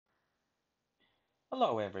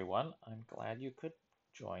Hello, everyone. I'm glad you could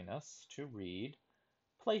join us to read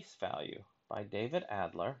Place Value by David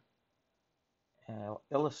Adler,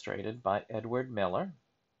 illustrated by Edward Miller,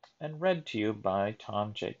 and read to you by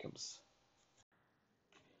Tom Jacobs.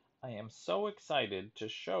 I am so excited to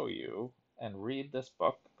show you and read this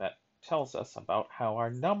book that tells us about how our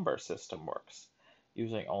number system works.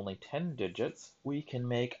 Using only 10 digits, we can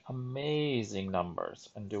make amazing numbers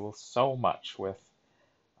and do so much with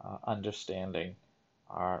understanding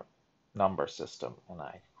our number system, and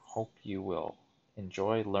I hope you will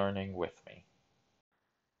enjoy learning with me.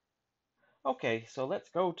 Okay, so let's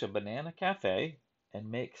go to Banana Cafe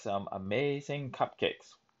and make some amazing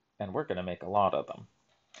cupcakes, and we're going to make a lot of them.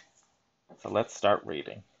 So let's start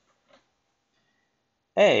reading.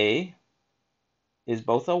 A is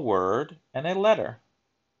both a word and a letter.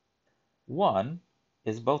 1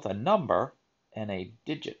 is both a number and a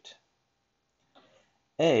digit.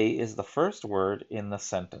 A is the first word in the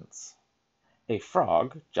sentence. A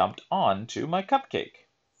frog jumped onto my cupcake.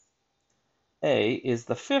 A is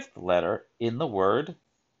the fifth letter in the word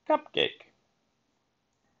cupcake.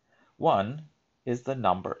 1 is the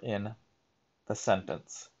number in the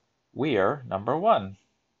sentence. We're number 1.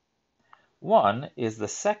 1 is the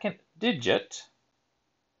second digit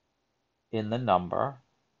in the number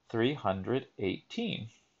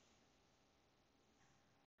 318.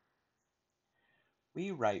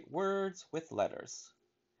 We write words with letters.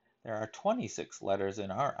 There are 26 letters in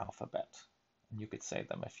our alphabet, and you could say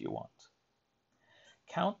them if you want.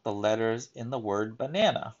 Count the letters in the word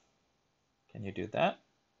banana. Can you do that?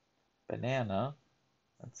 Banana,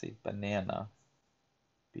 let's see, banana.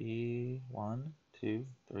 B, 1, 2,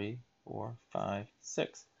 3, 4, 5,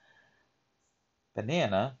 6.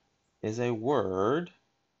 Banana is a word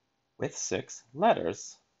with 6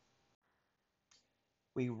 letters.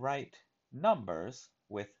 We write numbers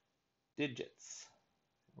with digits.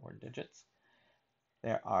 Word digits.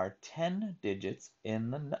 There are 10 digits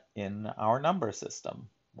in our number system.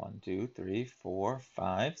 1, 2, 3, 4,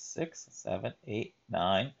 5, 6, 7, 8,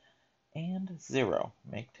 9, and 0.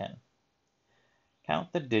 Make 10.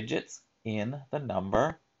 Count the digits in the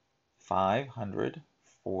number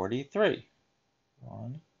 543.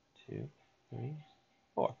 1, 2, 3,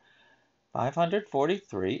 4.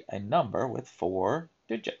 543, a number with 4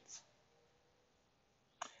 digits.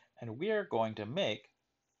 And we are going to make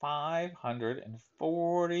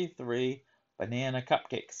 543 banana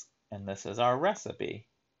cupcakes. And this is our recipe.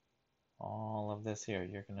 All of this here,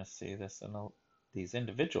 you're going to see this in these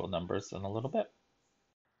individual numbers in a little bit.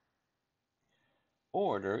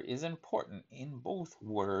 Order is important in both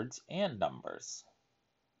words and numbers.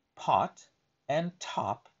 Pot and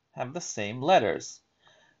top have the same letters,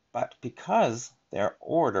 but because their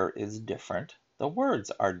order is different, the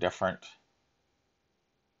words are different.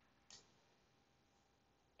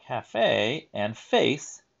 Cafe and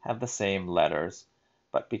face have the same letters,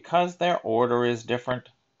 but because their order is different,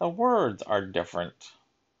 the words are different.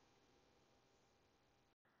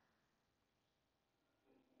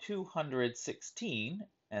 216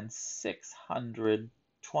 and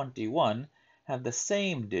 621 have the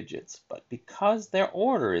same digits, but because their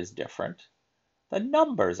order is different, the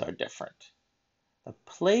numbers are different. The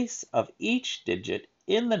place of each digit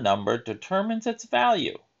in the number determines its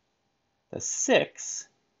value. The 6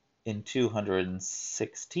 in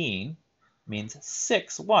 216 means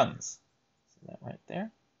 6 ones. See that right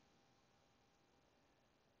there?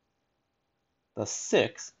 The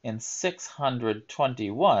 6 in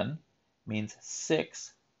 621 means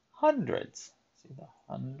 6 hundreds. See the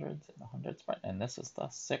hundreds and the hundreds part? And this is the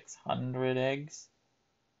 600 eggs.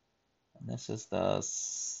 And this is the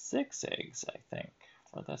 6 eggs, I think,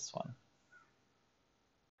 for this one.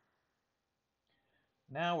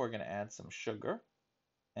 Now we're going to add some sugar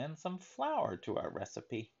and some flour to our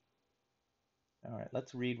recipe. All right,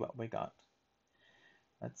 let's read what we got.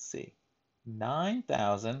 Let's see.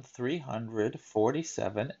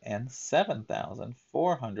 9,347 and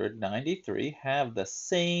 7,493 have the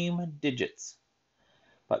same digits.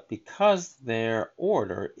 But because their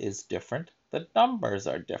order is different, the numbers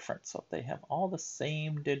are different. So they have all the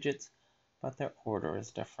same digits, but their order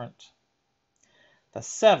is different. The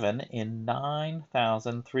 7 in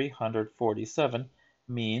 9,347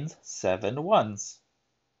 means 7 ones.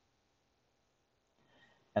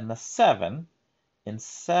 And the 7 in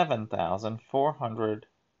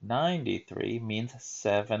 7,493 means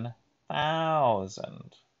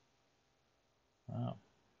 7,000. Oh.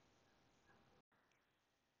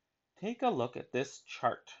 Take a look at this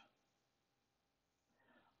chart.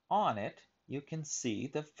 On it, you can see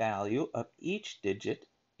the value of each digit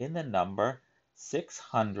in the number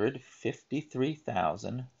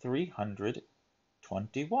 653,328.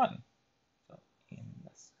 21. So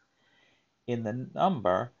in the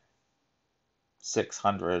number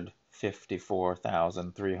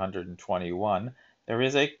 654,321, there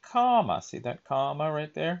is a comma. See that comma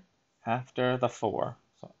right there? After the 4.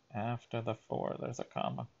 So after the 4, there's a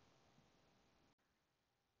comma.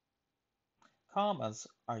 Commas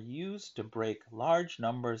are used to break large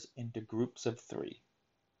numbers into groups of 3.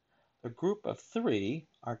 The group of 3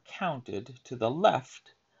 are counted to the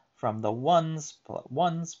left from the ones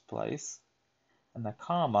place, and the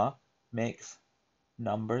comma makes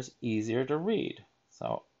numbers easier to read.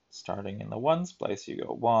 So starting in the ones place, you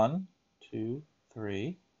go 1, 2,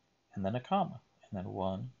 3, and then a comma, and then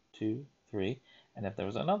 1, 2, 3, and if there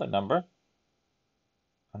was another number,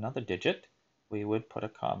 another digit, we would put a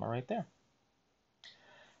comma right there.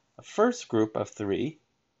 The first group of 3,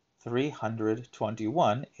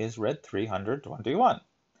 321, is read 321,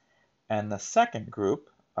 and the second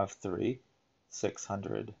group of 3,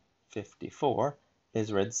 654,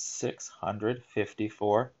 is read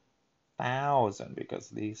 654,000, because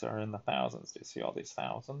these are in the thousands. Do you see all these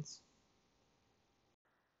thousands?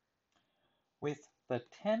 With the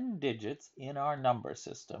 10 digits in our number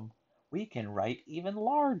system, we can write even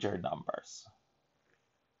larger numbers.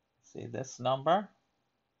 See, this number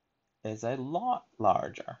is a lot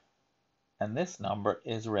larger, and this number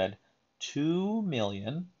is read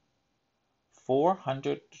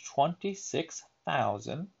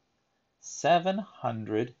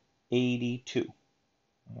 2,426,782.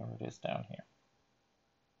 There it is down here.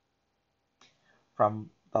 From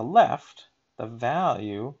the left, the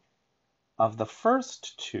value of the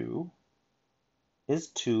first 2 is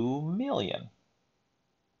 2 million.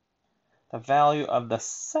 The value of the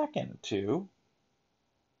second 2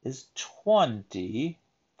 is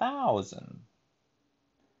 20,000.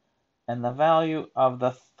 And the value of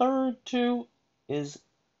the third 2 is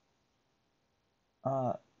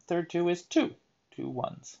 2, 2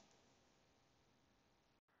 ones.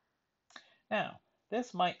 Now,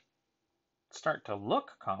 this might start to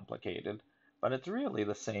look complicated, but it's really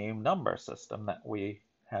the same number system that we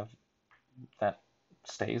have that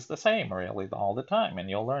stays the same really all the time, and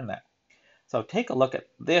you'll learn that. So take a look at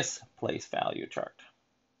this place value chart.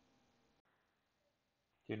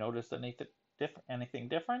 Do you notice anything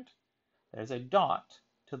different? There's a dot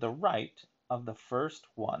to the right of the first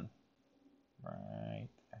one. Right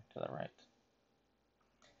there to the right.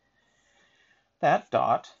 That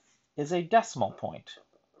dot is a decimal point.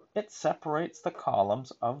 It separates the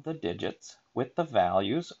columns of the digits with the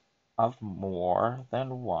values of more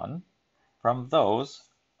than 1 from those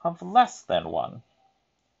of less than 1.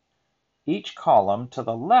 Each column to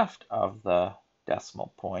the left of the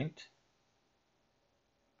decimal point,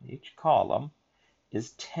 each column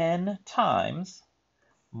is 10 times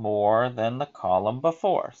more than the column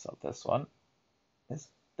before. So this one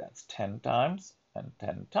that's 10 times and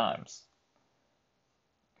 10 times.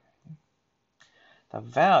 The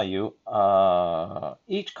value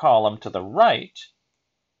each column to the right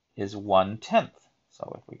is 1/10.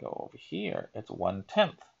 So if we go over here, it's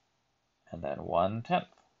 1/10 and then 1/10.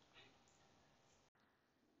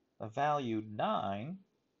 The value 9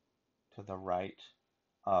 to the right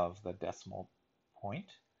of the decimal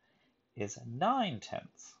point is 9/10.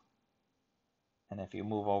 And if you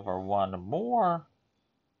move over one more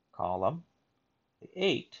column, the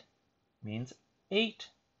 8 means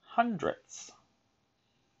 8/100ths.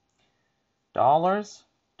 Dollars,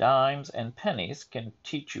 dimes, and pennies can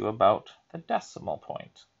teach you about the decimal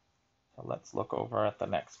point. So let's look over at the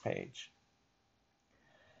next page.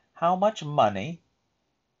 How much money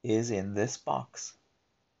is in this box?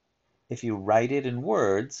 If you write it in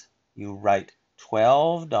words, you write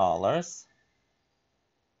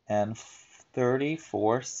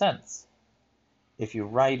 $12.34. If you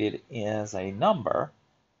write it as a number,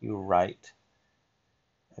 you write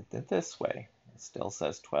it this way. It still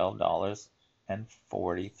says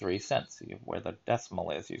 $12.43. Where the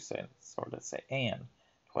decimal is, you say sort of say and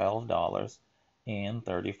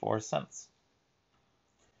 $12.34.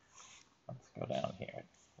 Let's go down here.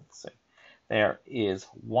 Let's see. There is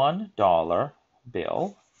 $1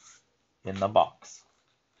 bill in the box.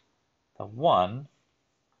 The 1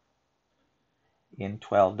 in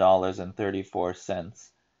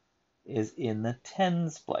 $12.34 is in the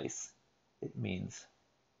tens place. It means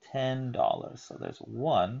 $10. So there's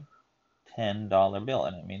one $10 bill,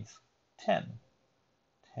 and it means 10.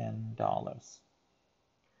 $10.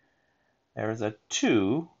 There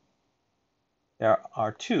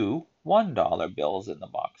are two $1 bills in the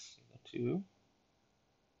box. The 2,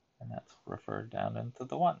 and that's referred down into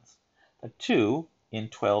the ones. The 2 in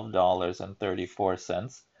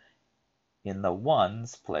 $12.34 in the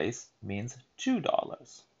ones place means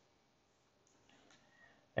 $2.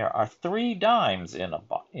 There are 3 dimes in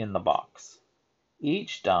the box.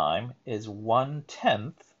 Each dime is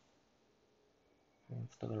 1/10,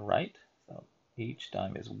 to the right. So each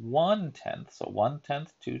dime is 1/10. So 1/10,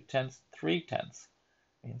 2/10, 3/10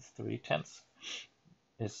 means 3/10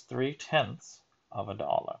 is 3/10 of a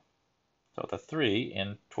dollar. So the 3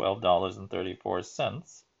 in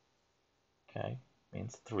 $12.34, okay,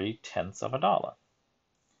 means 3/10 of a dollar.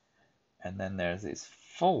 And then there's these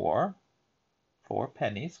four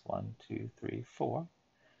pennies, 1, 2, 3, 4,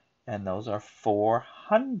 and those are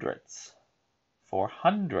 4/100ths,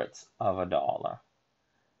 4/100ths of a dollar.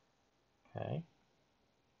 Okay.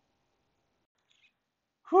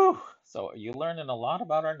 Whew! So are you learning a lot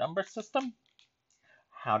about our number system?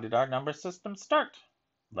 How did our number system start?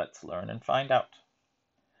 Let's learn and find out.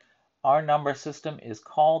 Our number system is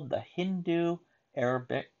called the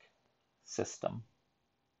Hindu-Arabic system.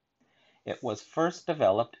 It was first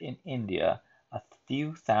developed in India a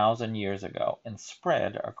few thousand years ago and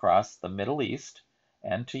spread across the Middle East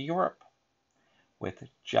and to Europe. With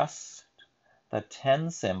just the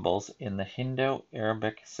 10 symbols in the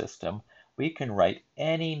Hindu-Arabic system, we can write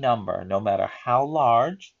any number, no matter how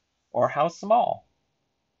large or how small.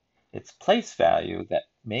 It's place value that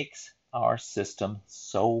makes our system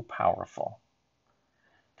so powerful.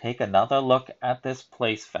 Take another look at this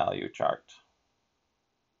place value chart.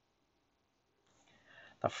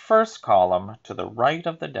 The first column to the right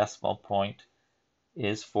of the decimal point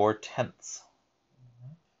is for tenths.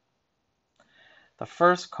 The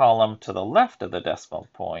first column to the left of the decimal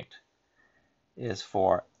point is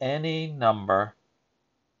for any number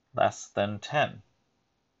less than 10.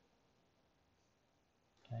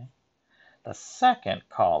 Okay. The second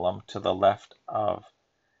column to the left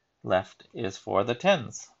is for the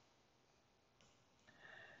tens.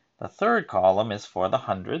 The third column is for the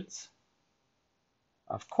hundreds.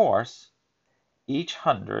 Of course, each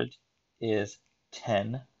hundred is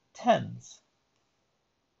 10 tens.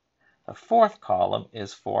 The fourth column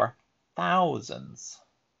is for thousands.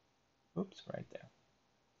 Oops, right there.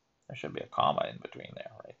 There should be a comma in between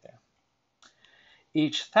there, right there.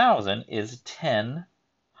 Each thousand is 10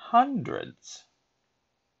 hundreds.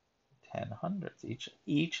 10 hundreds.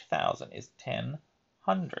 Each thousand is 10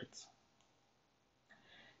 hundreds.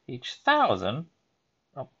 Each thousand,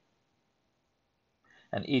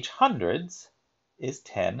 and each hundreds is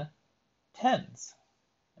 10 tens.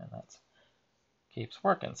 And that keeps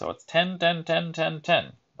working. So it's 10, 10, 10, 10,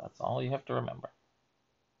 10. That's all you have to remember.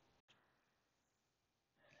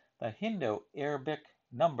 The Hindu-Arabic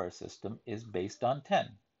number system is based on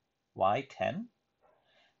 10. Why 10?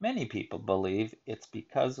 Many people believe it's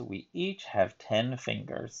because we each have 10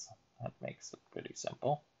 fingers. That makes it pretty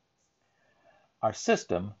simple. Our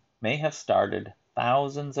system may have started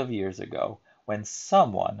thousands of years ago when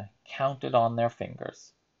someone counted on their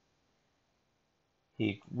fingers.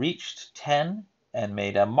 He reached 10 and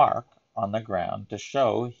made a mark on the ground to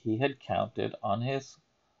show he had counted on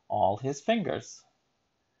all his fingers.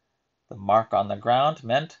 The mark on the ground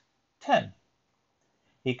meant 10.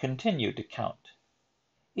 He continued to count.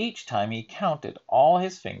 Each time he counted all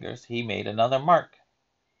his fingers, he made another mark.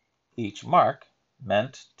 Each mark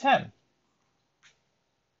meant 10.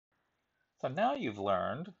 So now you've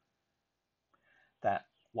learned that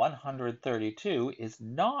 132 is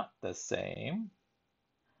not the same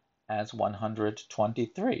as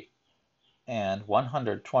 123. And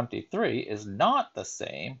 123 is not the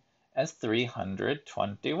same as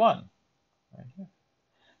 321. Right here.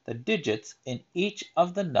 The digits in each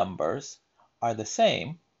of the numbers are the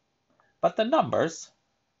same, but the numbers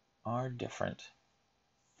are different.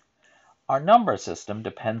 Our number system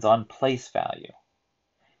depends on place value.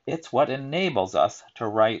 It's what enables us to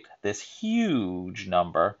write this huge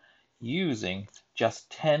number using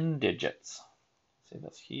just 10 digits. See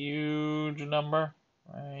this huge number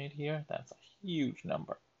right here? That's a huge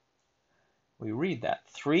number. We read that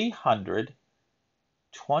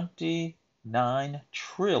 329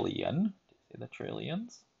 trillion. See the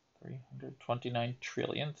trillions? 329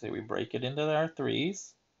 trillion. So we break it into our three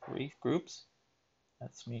groups.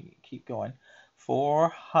 Let's keep going.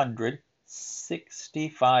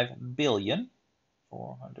 465 billion.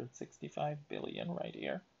 465 billion right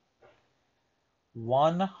here.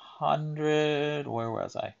 100, where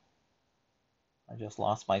was I? I just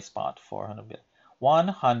lost my spot. 400 billion.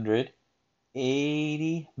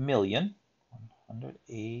 180 million.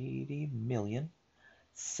 180 million.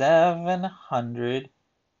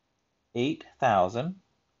 708,000.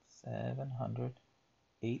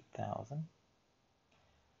 708,000.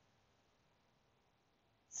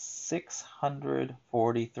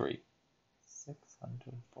 643.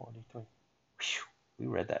 643. Whew, we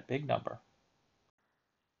read that big number.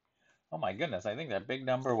 Oh my goodness, I think that big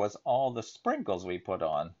number was all the sprinkles we put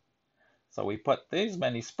on. So we put these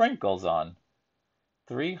many sprinkles on.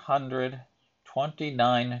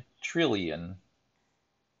 329 trillion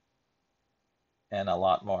and a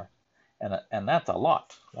lot more. And that's a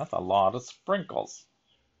lot. That's a lot of sprinkles.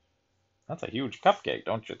 That's a huge cupcake,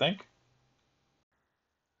 don't you think?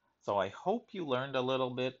 So I hope you learned a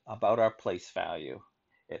little bit about our place value.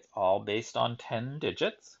 It's all based on 10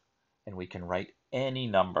 digits, and we can write any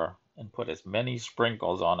number and put as many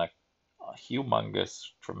sprinkles on a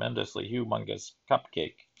humongous, tremendously humongous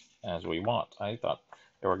cupcake as we want. I thought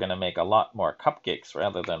they were going to make a lot more cupcakes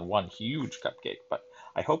rather than one huge cupcake, but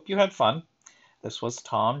I hope you had fun. This was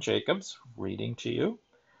Tom Jacobs reading to you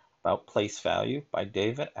about Place Value by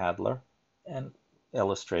David Adler and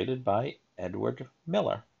illustrated by Edward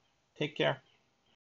Miller. Take care.